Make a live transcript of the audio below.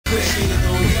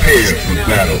Prepare for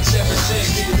battle.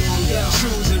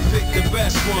 Choose and pick the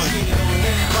best one.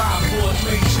 5, 4,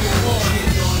 3, 2,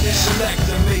 1. Select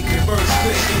and make your first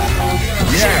pick.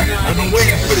 Yeah, I've been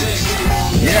waiting for this.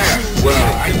 Yeah,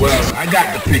 well, I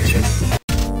got the picture.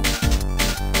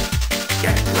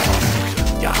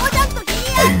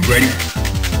 Are you ready?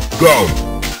 Go!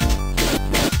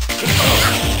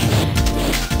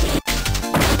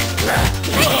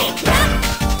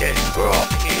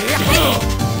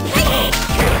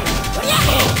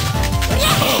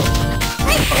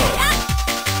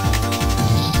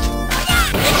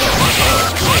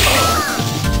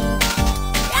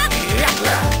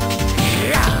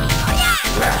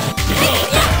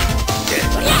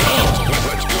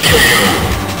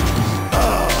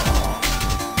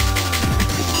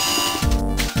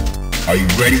 Are you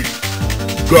ready?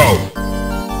 Go!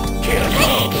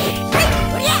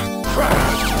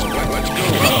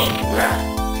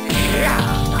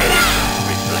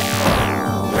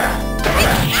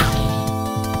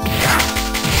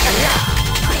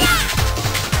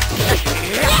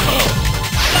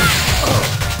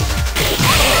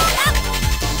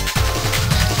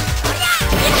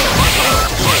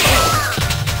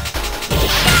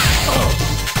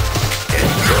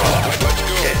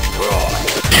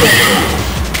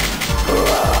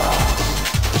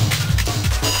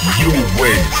 You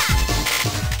win.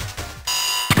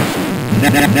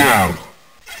 Now,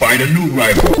 find a new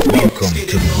rival. Welcome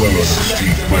to the world of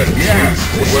Street Fighter. Yeah,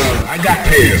 well, I got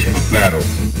pairs for battle.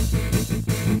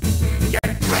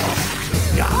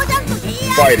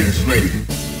 Fighters ready.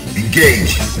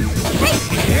 Engage.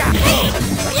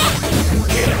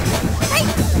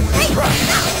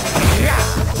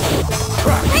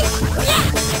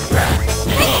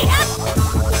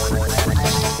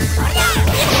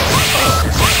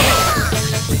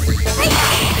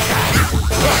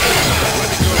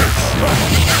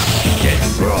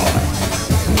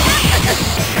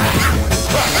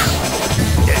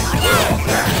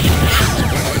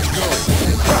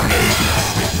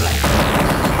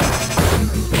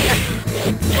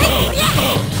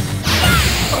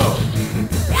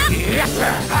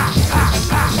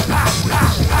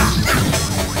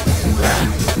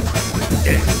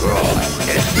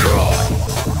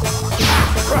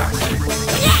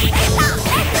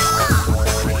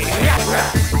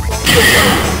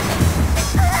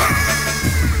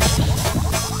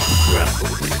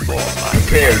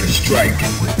 Prepare to strike.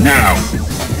 Now!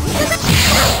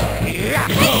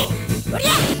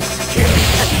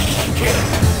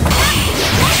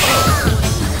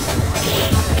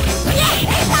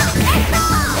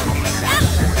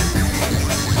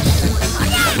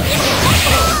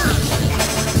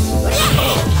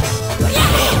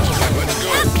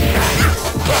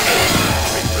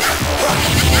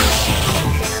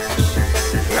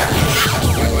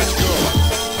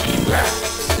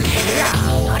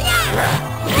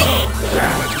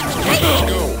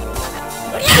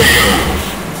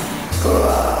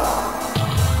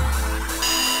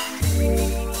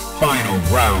 Final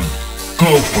round.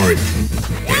 Go for it.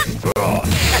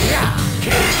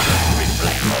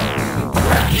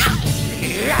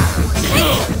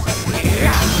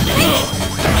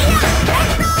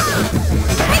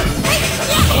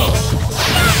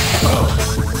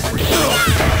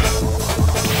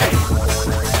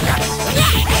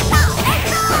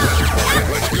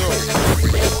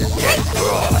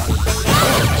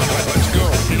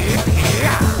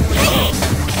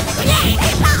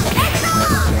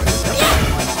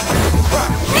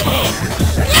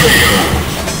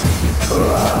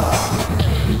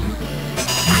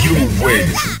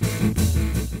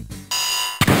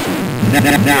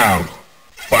 Now,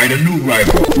 find a new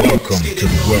rival. Welcome to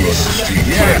the world of Street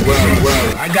Fighter. Yeah,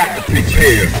 well, I got the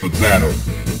prepare for battle.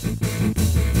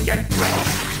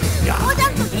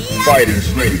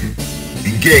 Fighters ready.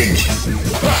 Engage.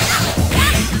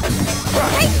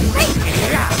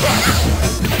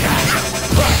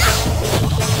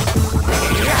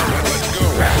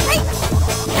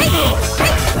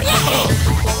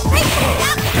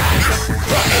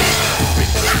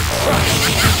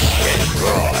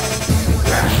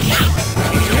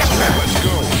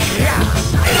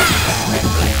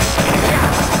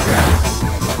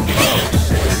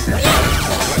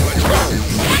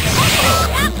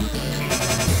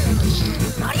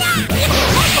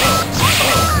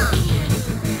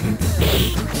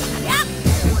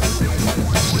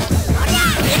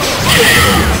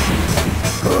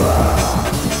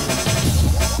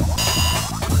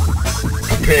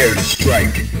 Prepare to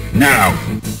strike. Now!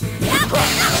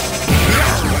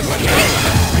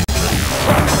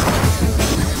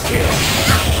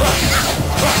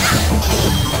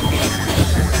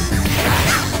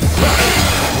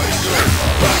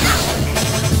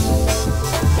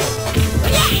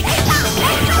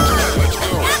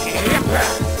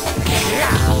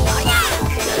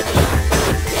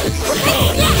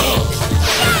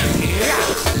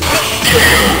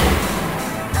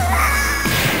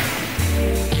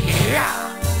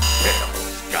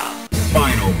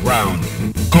 Final round.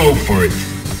 Go for it.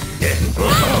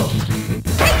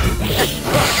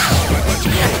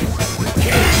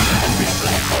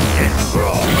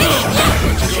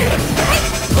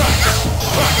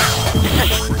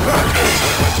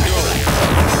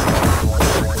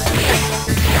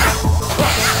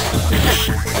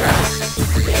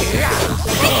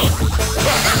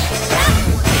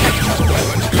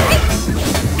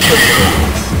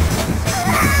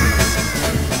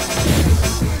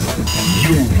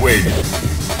 You win.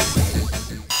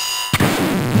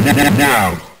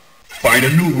 Now, find a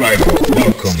new rival.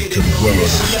 Welcome to the world of the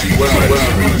street. Well,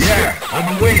 yeah,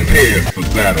 I'm way prepared for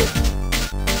battle.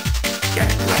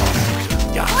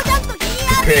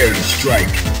 Prepare to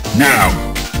strike. Now.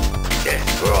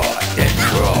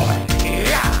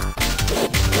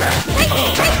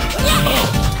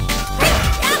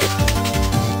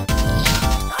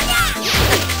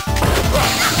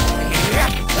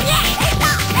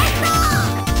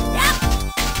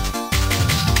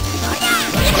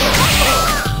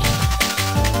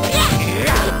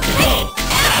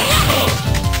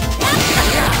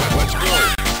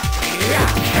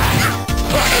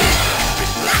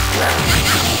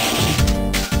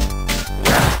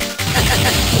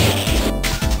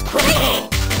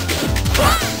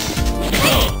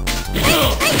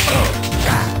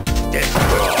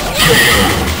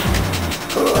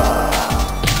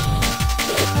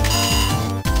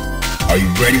 Are you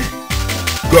ready?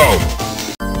 Go!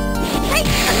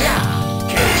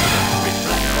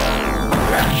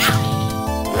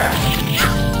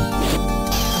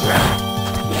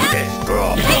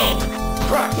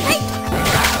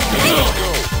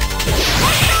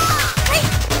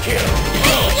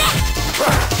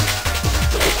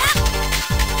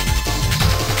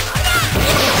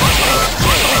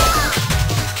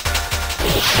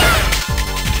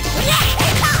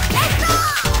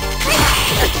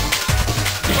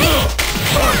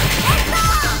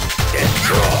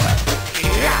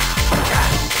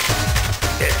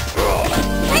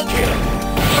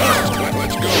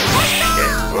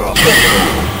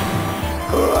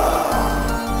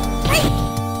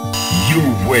 You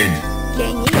win.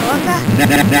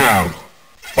 Now,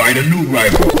 find a new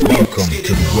rival. Welcome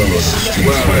to the world of the street.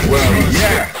 Well,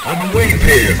 yeah, I'm way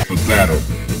prepared for battle.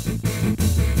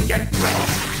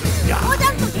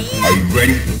 Are you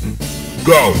ready?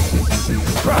 Go!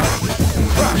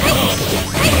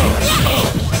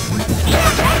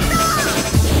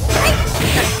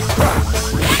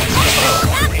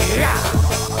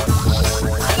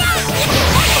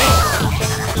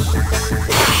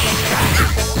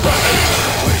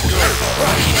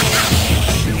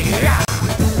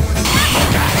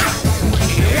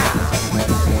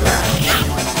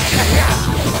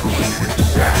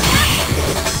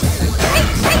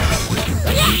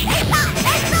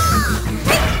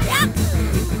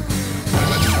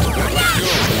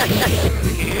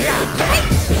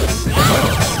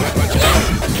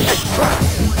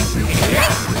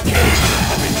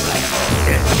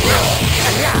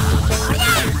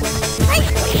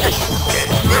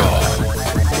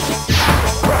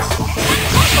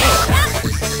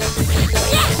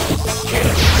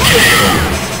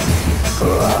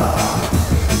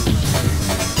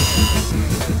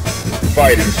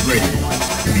 Fighters ready.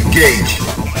 Engage.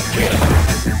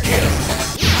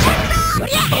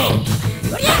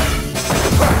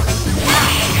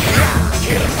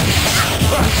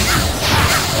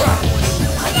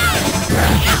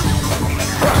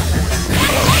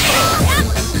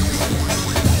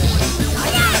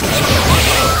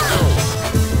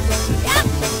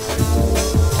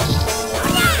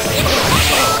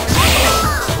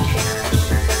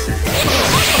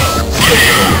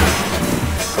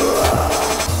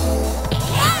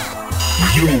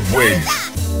 You win.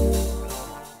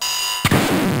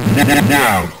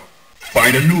 Now,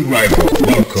 find a new rival.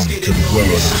 Welcome to the world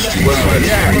of the street. Well,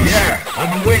 yeah,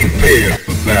 I'm way prepared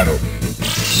for battle.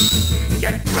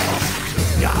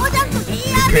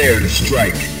 Prepare to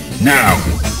strike. Now.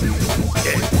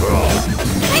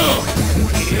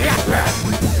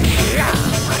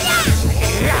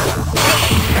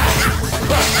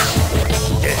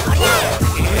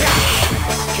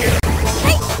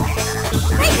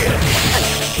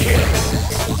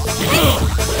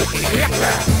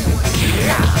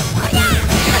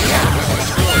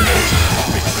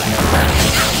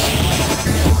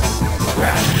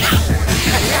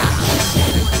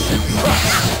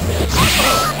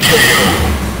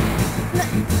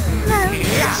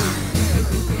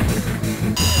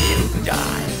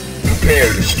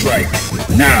 Prepare to strike.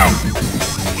 Now.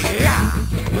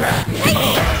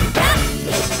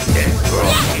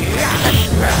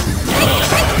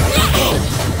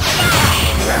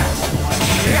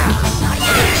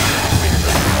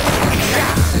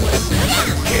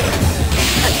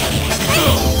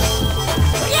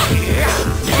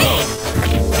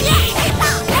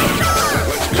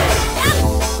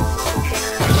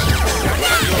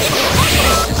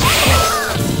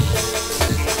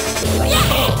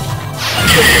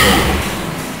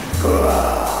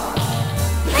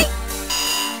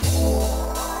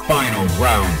 Final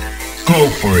round. Go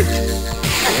for it.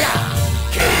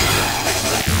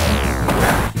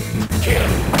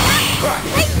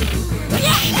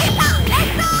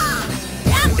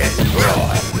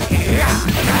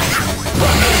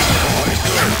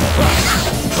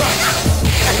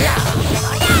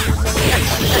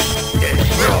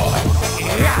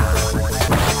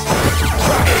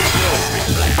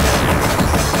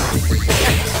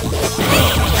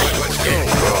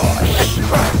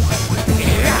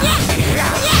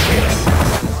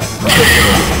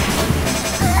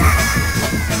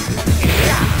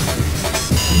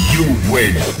 You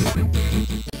win.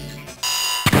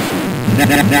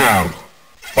 Now,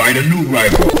 find a new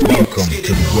rival. Welcome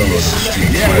to the world of the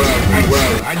street.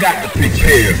 Well, I got the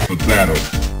prepared for battle.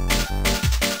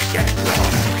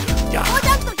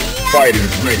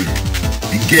 Fighters ready.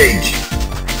 Engage.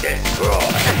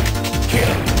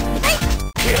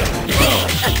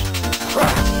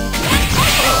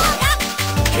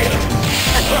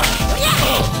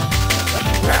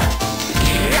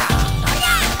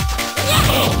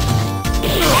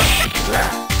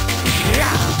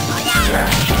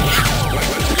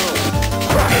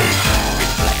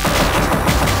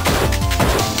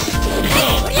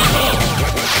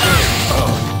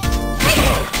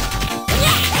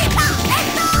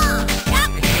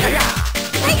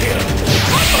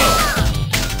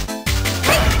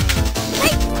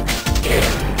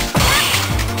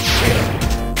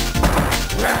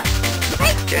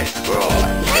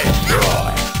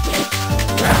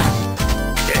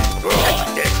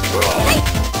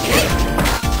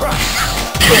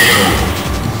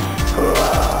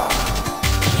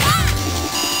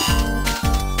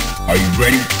 Are you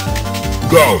ready?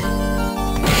 Go!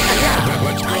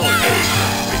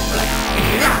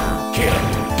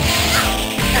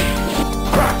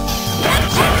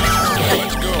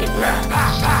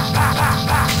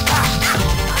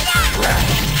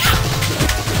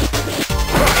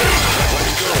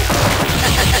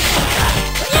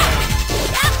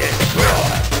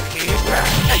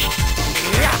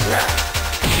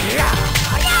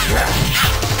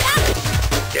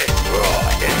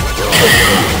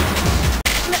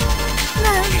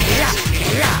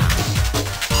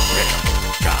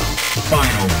 Let's go!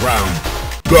 Final round.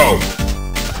 Go!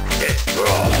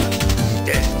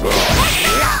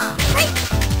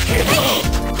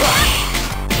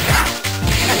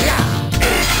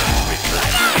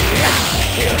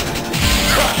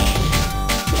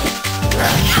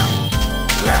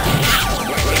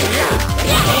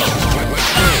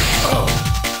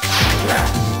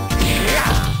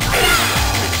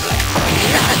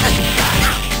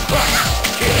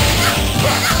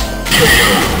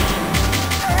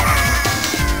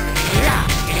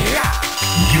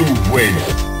 You win.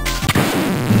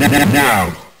 Now,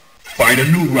 find a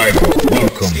new rival.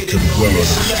 Welcome to the world of the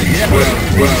street.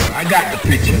 Well, I got the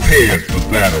pitch prepared for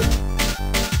battle.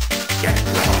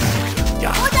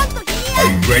 Are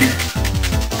you ready?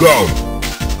 Go!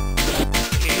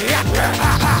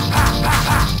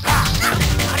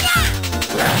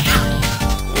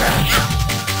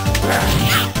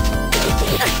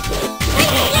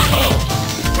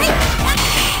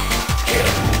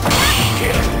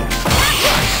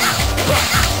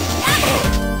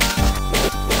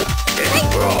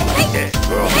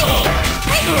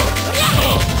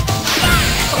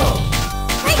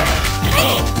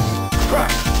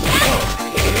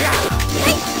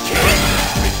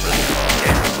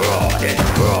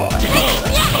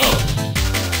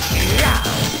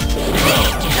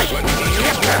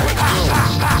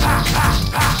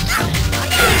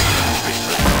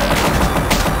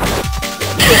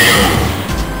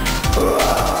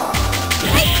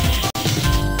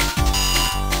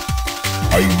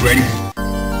 Are you ready?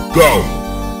 Go!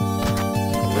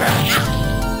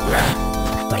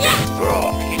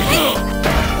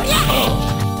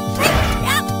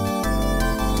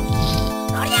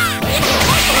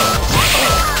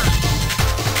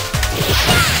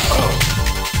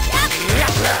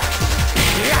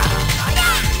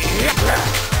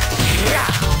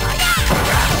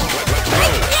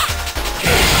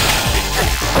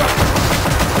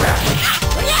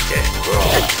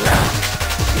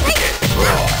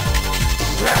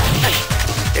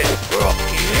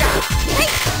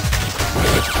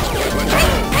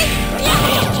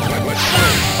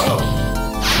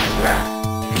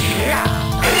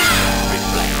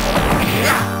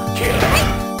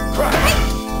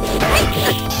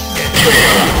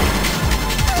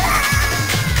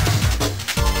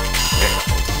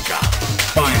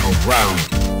 Final round.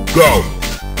 Go!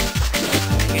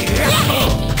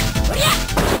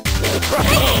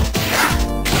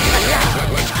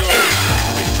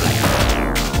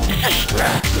 Let's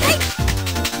go!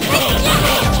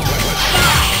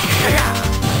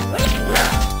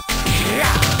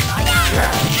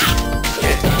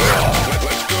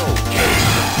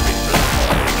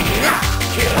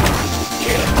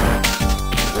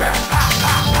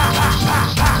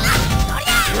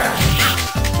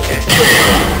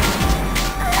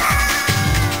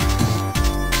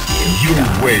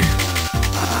 win.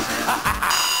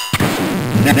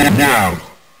 Now,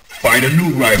 find a new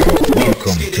rival.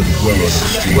 Welcome to the world of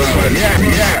Street Fighter.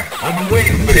 Yeah, I've been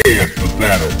waiting for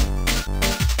battle.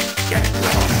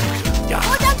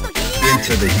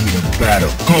 Into the heat of battle.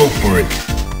 Go for it.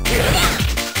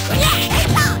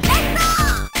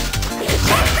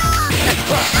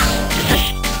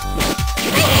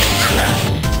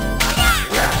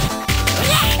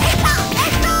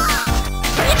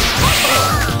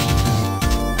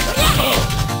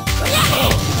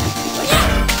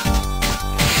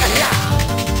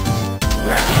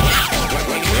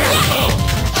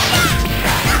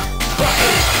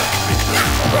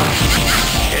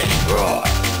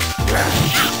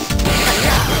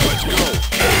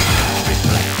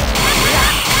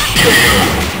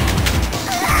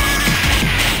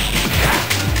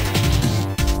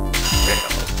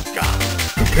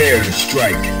 Prepare to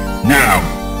strike. Now!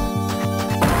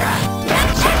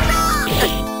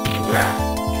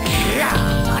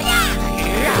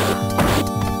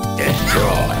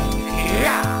 Destroy!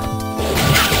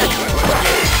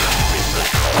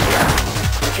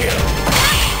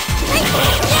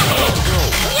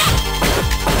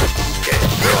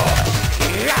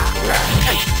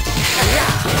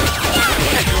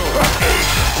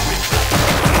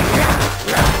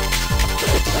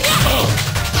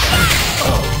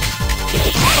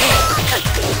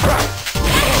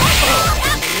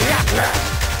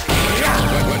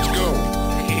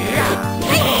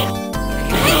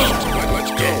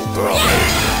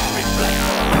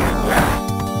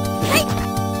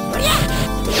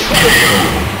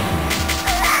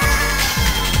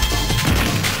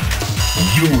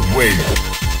 You win.